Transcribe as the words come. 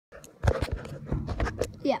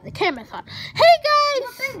Yeah, the camera's on. Hey guys!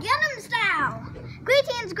 We're Gundam style!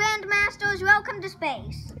 Greetings, Grandmasters. Welcome to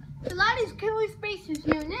space. Pilates Killer Space is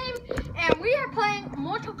your name, and we are playing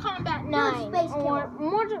Mortal Kombat 9. Space or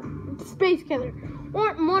Space Killer.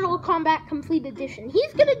 Or Mortal Kombat Complete Edition.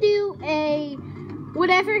 He's gonna do a...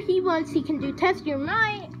 whatever he wants, he can do. Test your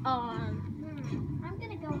might. I'm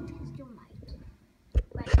gonna go test your might.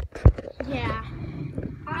 Right. Yeah.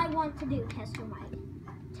 I want to do test your might.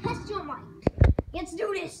 Test your might. Let's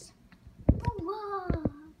do this. Whoa.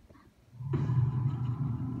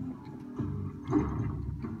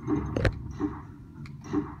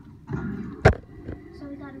 So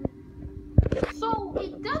we gotta. So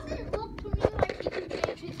it doesn't look to me like he can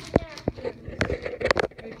change his character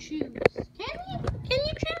or choose. Can you? Can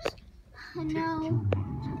you choose? No.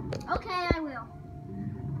 Okay, I will.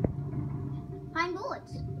 Find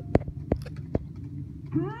bullets.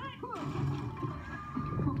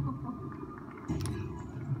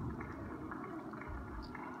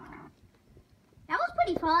 That was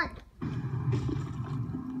pretty fun.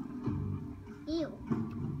 Ew.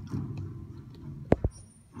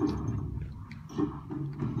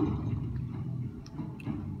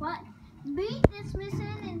 What? Beat this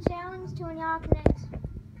mission and challenge to unlock next.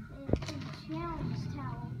 Challenge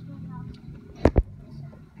towel to unlock.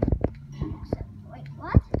 Wait,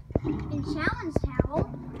 what? In challenge towel?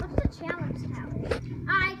 What's the challenge towel?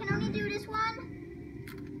 I can only do this one?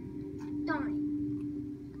 Darn.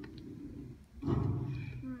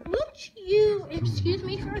 Would you excuse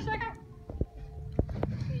me for a second?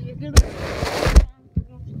 You're gonna...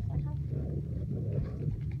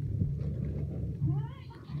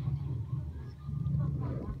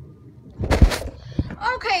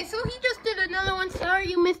 Okay, so he just did another one. Sorry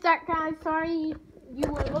you missed that, guys. Sorry you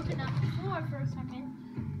were looking at the floor for a second.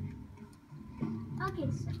 Okay,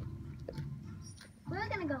 so we're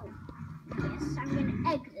gonna go. Yes, I'm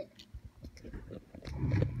gonna exit.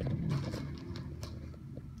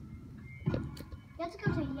 Let's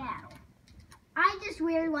go to Yao. I just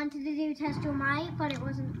really wanted to do Test Your Might, but it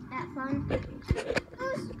wasn't that fun.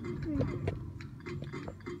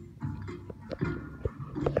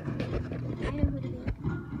 I know who to be.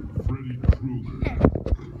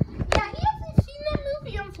 Yeah, he hasn't seen the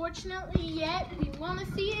movie, unfortunately, yet. We want to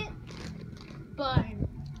see it, but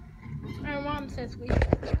our mom says we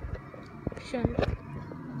shouldn't,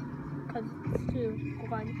 because it's too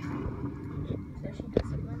fun. So she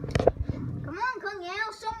doesn't want it. Come on, Kung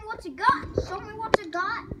Yao, show me what you got. Show me what you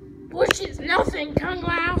got. Which is nothing, Kung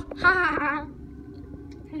Lao. Ha ha ha.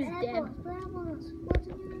 He's dead.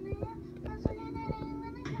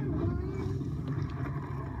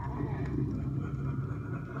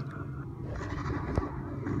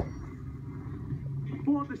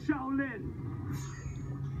 For the Shaolin.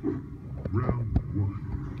 Round 1,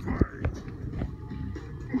 fight.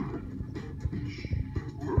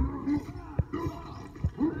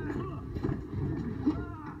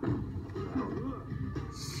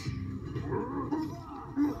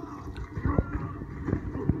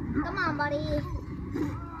 Come on, buddy.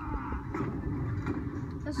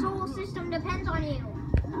 The solar system depends on you.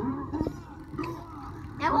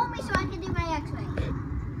 Now hold me so I can do my x-ray.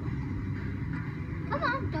 Come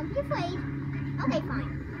on, don't be afraid. Okay, fine.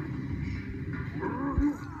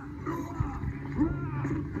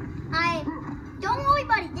 Don't worry,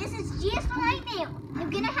 buddy. This is just a nightmare. You're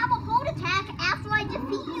gonna have a heart attack after I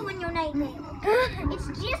defeat you in your nightmare. It's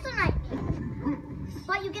just a nightmare.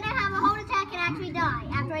 But you're gonna have a heart attack and actually die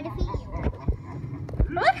after I defeat you.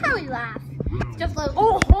 I like how he laughs. It's just like,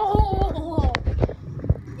 oh, ho, ho, ho, ho.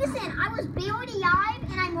 Listen, I was buried alive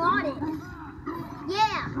and I'm rotted.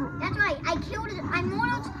 Yeah, that's right. I'm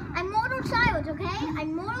mortal child, okay?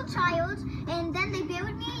 I'm mortal child, and then they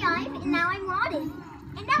buried me alive, and now I'm rotted.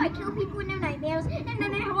 And now I kill people in their nightmares, and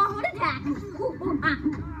then I have a heart attack.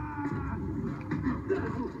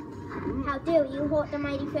 How dare you hurt the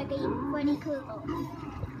mighty Freddy Krueger?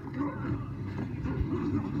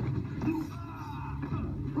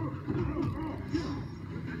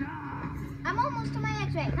 I'm almost to my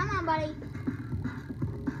x-ray. Come on, buddy.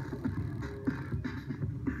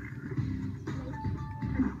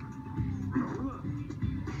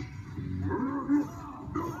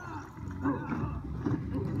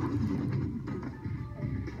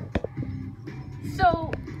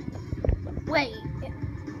 So, wait.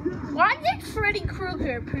 Why did Freddy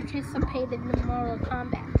Krueger participate in the Mortal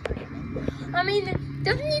Kombat tournament? I mean,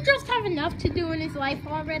 doesn't he just have enough to do in his life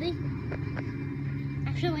already?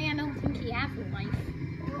 Actually, I don't think he has a life.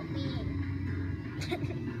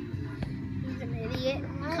 He's an idiot.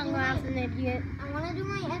 Kung Lao's an idiot. I want to do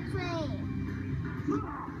my x-ray.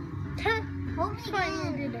 Hold me Fine,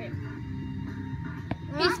 down. you did it.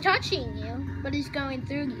 He's touching you, but he's going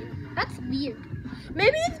through you. That's weird.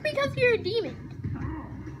 Maybe it's because you're a demon.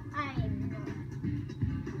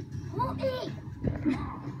 Help me!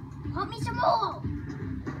 Help me some more!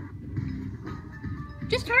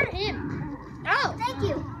 Just hurt him. Oh. Thank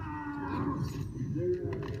you.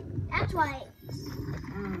 That's why.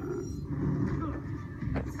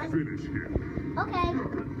 Finish him. Okay.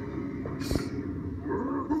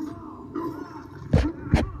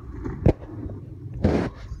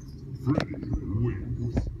 Freddy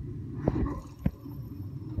wins.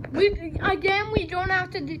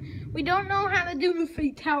 We don't know how to do the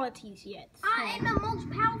fatalities yet. So. I am the most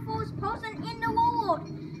powerful person in the world.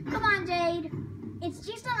 Come on, Jade. It's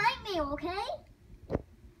just a nightmare, okay?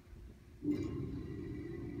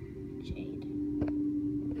 Jade.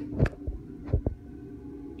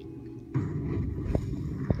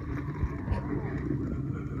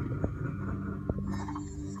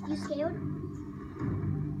 You scared?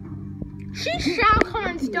 She's Shao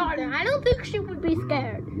Kahn's daughter. I don't think she would be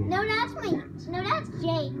scared. No, that's me. No, that's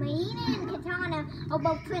Jade. Mahina and Katana are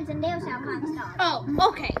both twins, and they're Shao Kahn's daughter. Oh,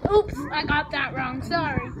 okay. Oops, I got that wrong.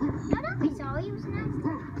 Sorry. No, don't be sorry. It was an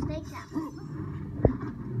accident. Mistakes happen.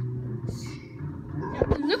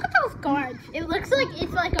 Look at those guards. It looks like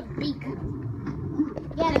it's like a beak.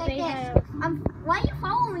 Yeah, that like they this. have. Why are you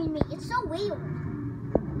following me? It's so weird.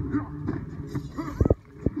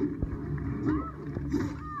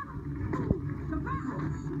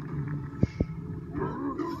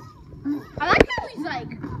 I like how he's like,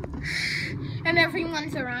 shh, and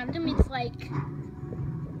everyone's around him. It's like,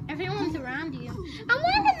 everyone's around you. And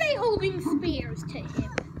why are they holding spears to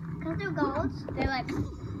him? Because they're gods. They're like,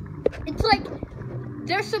 it's like,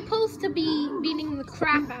 they're supposed to be beating the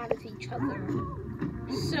crap out of each other.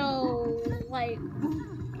 So, like,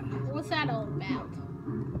 what's that all about?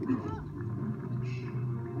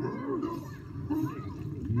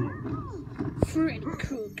 Freddy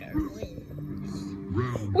Krueger wins.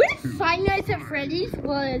 With Five Nights at Freddy's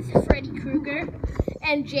was Freddy Krueger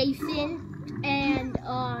and Jason, and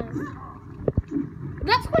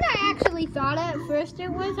that's what I actually thought at first it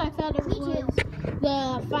was. I thought it was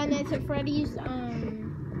the Five Nights at Freddy's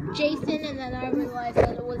Jason, and then I realized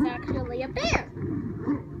that it was actually a bear.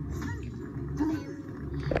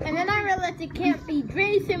 And then I realized it can't be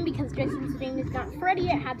Jason because Jason's name is not Freddy.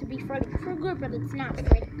 It had to be Freddy Krueger, but it's not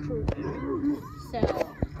Freddy Krueger. So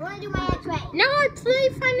I want to do my X-ray. no, I play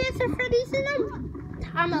Five Nights at Freddy's and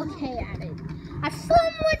I'm okay at it. I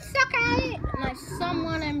somewhat suck at it, and I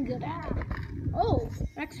somewhat am good at it. Oh,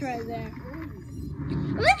 X-ray there.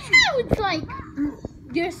 I like how it's like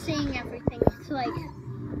you're seeing everything. It's like,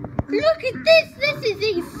 look at this. This is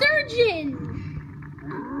a surgeon.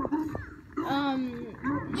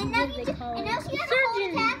 And now she had a heart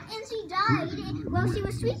attack and she died while she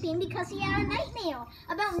was sleeping because she had a nightmare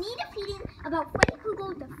about Freddy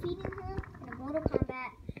Krueger defeating her in a Mortal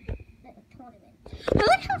Kombat tournament. I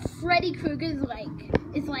like how Freddy Krueger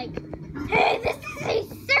is like, hey, this is a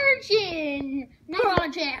surgeon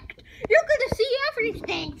project. You're gonna see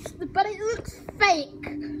everything, but it looks fake.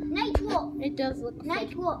 Night Wolf. It does look Night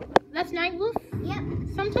fake. Wolf. That's Night Wolf? Yep.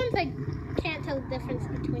 Sometimes I can't tell the difference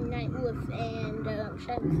between Night Wolf and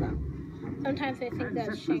Shang Tsung. Sometimes I think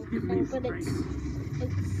that's Shang Tsung, but it's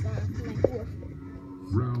Night Wolf.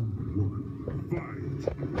 Round 1, fight.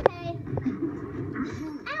 Okay.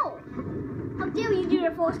 Ow! How dare you do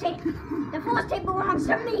the force tape? The force tape belongs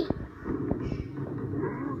to me.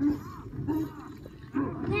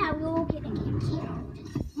 Now we'll get it killed.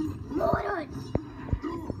 Mortal.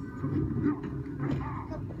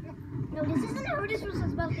 No, this isn't how this was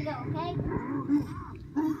supposed to go, okay?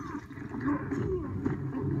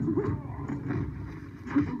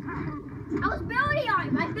 I was barely on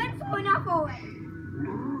him. I've been far enough already.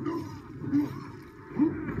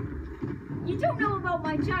 You don't know about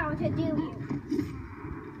my childhood, do you?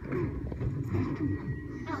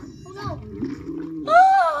 Oh no.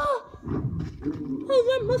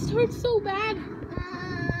 Oh, that must hurt so bad.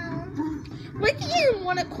 Like in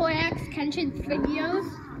one of Koyak's Kenshin's videos,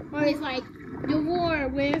 where he's like, the war,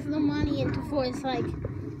 where's the money? And before it's like,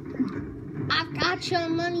 I've got your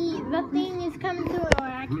money, the thing is coming through, or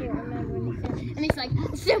I can't remember what he said. And he's like,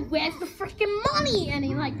 so where's the freaking money? And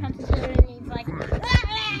he like punches her and he's like,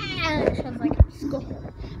 ah! And it shows like her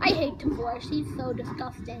skull. I hate Tavor, she's so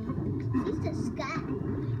disgusting. She's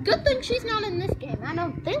disgusting. Good thing she's not in this game. I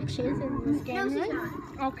don't think she's in this game, No, she's right?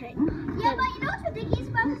 not. Okay. Yeah, but you know what's ridiculous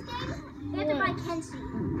about this game? You have to buy Kenshi.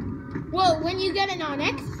 Well, when you get it on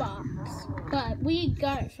Xbox, but we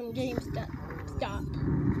got it from GameStop.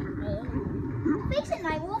 Face it,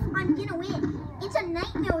 Nightwolf, I'm gonna win. It's a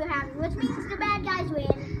nightmare we're having, which means the bad guys win.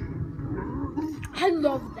 I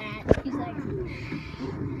love that. He's like,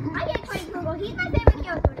 I get Freddy Krueger. He's my favorite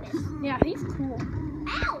character in this. yeah, he's cool.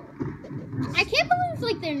 Ow! I can't believe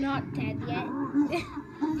like they're not dead yet.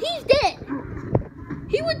 He's dead.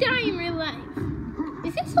 He would die in real life.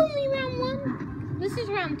 Is this only round 1? This is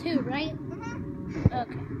round 2, right?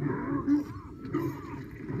 Okay.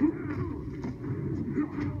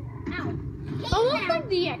 Ow. I love like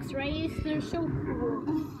the X-rays. They're so cool.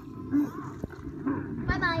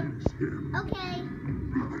 Bye-bye. Okay.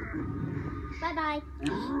 Bye-bye.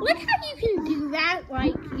 Look how you can do that,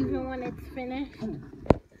 like, even when it's finished.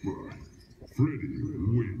 Freddy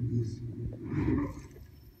wins.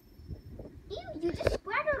 Ew, you just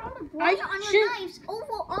splattered all the blood I on your should- knives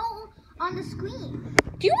all on the screen.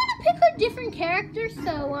 Do you want to pick a different character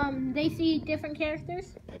so they see different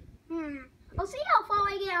characters? I'll see how far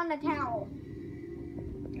I get on the towel.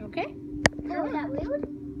 Okay. Oh, is that rude?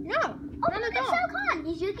 No. Oh, Not look at at all. Shao Kahn.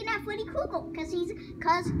 He's looking at Freddy Krueger because he's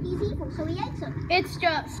evil, so he hates him. It's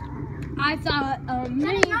just, I thought, That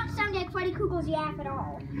does not sound like Freddy Krueger's yaff at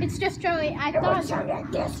all. it's just Joey. I thought,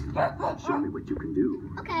 Show me what you can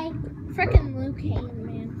do. Okay. frickin' Liu Kang,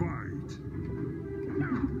 man. Fight.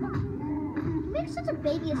 He makes such a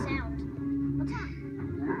baby sound. What's that?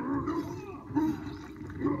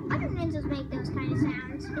 Other ninjas make those kind of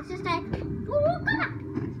sounds. It's just like, Liu Kang.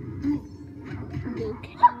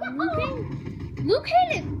 Liu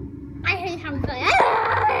Kang is, I hate how he's like,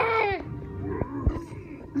 ah!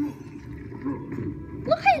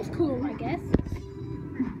 Liu Kang's cool, I guess.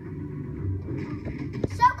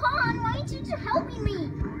 Shao Kahn, why aren't you just helping me?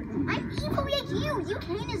 I'm evil like you. You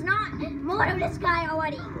Kane is not. Murder this guy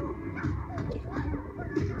already.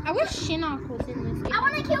 I wish Shinnok was in this game. I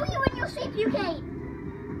want to kill you in your sleep, you Kane.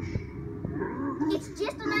 It's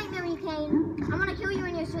just a nightmare, you Kane. I'm going to kill you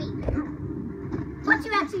in your sleep. But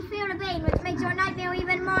you actually feel the pain, which makes your nightmare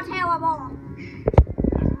even more terrible.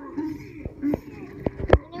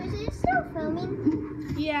 Is it still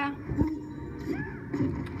filming? Yeah.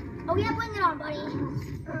 Oh yeah, bring it on, buddy.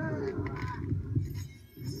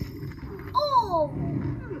 Oh!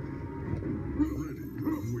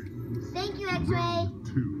 Freddy wins. Thank you, X-Ray.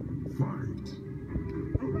 2. Fight.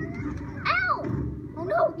 Ow! Oh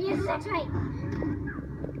no, yes, that's right.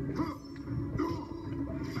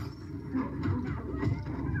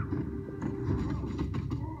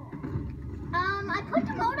 I put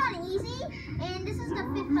the mode on easy, and this is the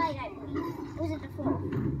 5th fight, I believe. Or was it the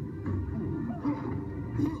 4th?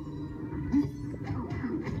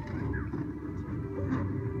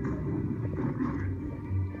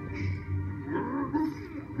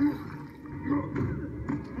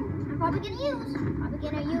 I'm probably gonna use.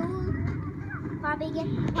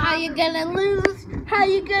 How you gonna lose? How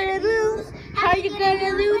you gonna lose? How you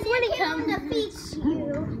gonna lose when it comes to defeats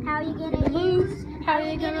you? How you gonna lose? How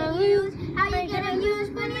you gonna lose? How you gonna use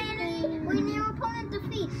when your opponent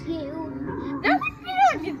defeats you? That would be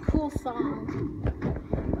like a cool song.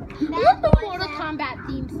 I love the Mortal Kombat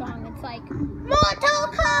theme song. It's like Mortal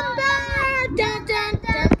Kombat. Dun, dun,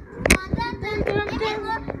 dun.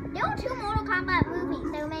 There were 2 Mortal Kombat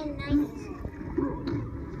movies that were made in the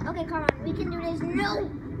 90s. Okay, come on, we can do this. No!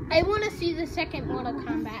 I want to see the second Mortal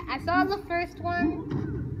Kombat. I saw the first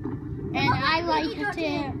one, and I liked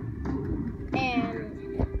it.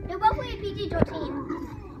 And They're both rated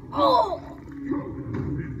PG-13. Oh!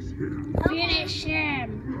 finish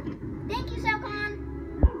him. Thank you, Shao Kahn.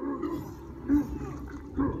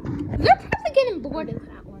 They're probably getting bored of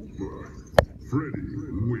that one. Freddy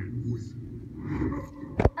wins.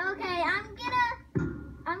 Okay,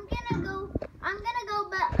 I'm gonna go,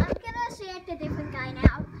 but I'm gonna select a different guy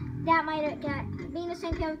now. That might have being the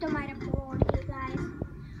same character might have bored you guys.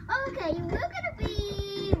 Okay, we're gonna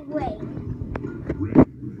be Wayne.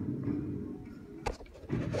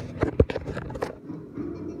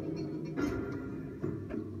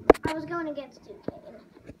 I was going against you, Kane.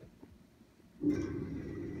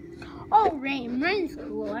 Oh, Rain. Rain's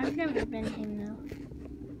cool. I've never been him though.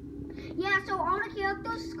 Yeah, so all the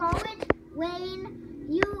characters, Scarlet, Wayne,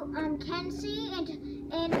 you, Kenzie,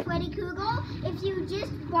 and Freddy Krueger, if you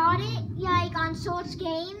just bought it, like, on Source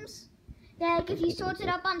Games, like, if you source it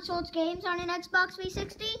up on Source Games on an Xbox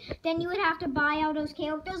 360, then you would have to buy all those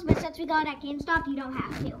characters, but since we got it at GameStop, you don't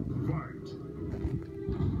have to. Fight.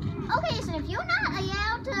 Okay, so if you're not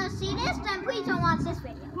allowed to see this, then please don't watch this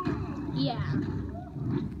video. Yeah.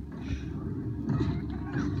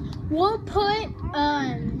 We'll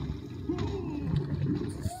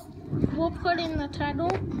put in the title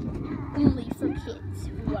only for kids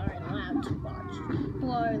who are allowed to watch, who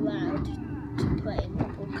are allowed to play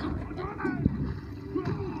Mortal Kombat.